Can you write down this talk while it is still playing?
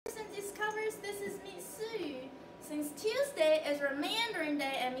Today is our Mandarin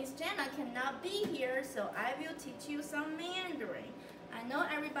Day and Miss Jenna cannot be here, so I will teach you some Mandarin. I know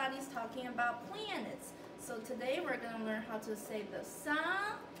everybody's talking about planets, so today we're going to learn how to say the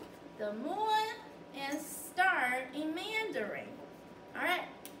sun, the moon, and star in Mandarin. Alright,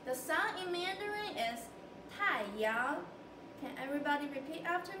 the sun in Mandarin is 太阳. Can everybody repeat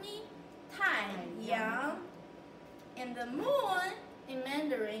after me? 太阳. And the moon in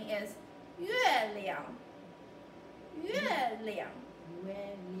Mandarin is 月亮. 月亮. 月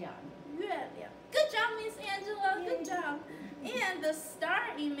亮. 月亮. Good job, Miss Angela. Good job. And the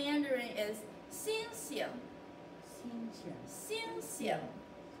star in Mandarin is 星星. 星星.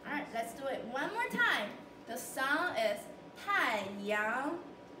 Alright, let's do it one more time. The sun is 太阳.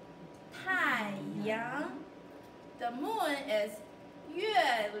 太阳. The moon is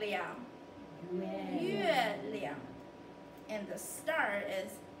月亮. 月亮. And the star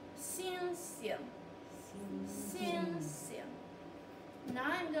is 星星. 星星. Now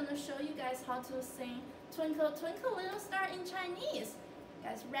I'm going to show you guys how to sing Twinkle Twinkle Little Star in Chinese.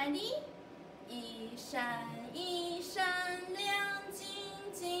 Guys, ready? 一闪一闪亮晶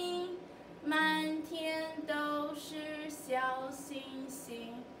晶，满天都是小星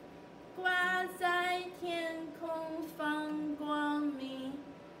星，挂在天空放光明，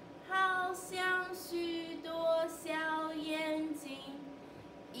好像许多小眼睛，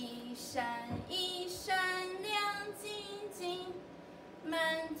一闪一闪亮晶晶，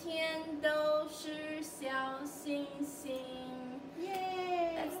满天都是小星星。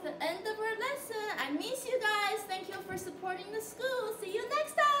Yay! That's the end of our lesson. I miss you guys. Thank you for supporting the school. See you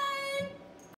next time.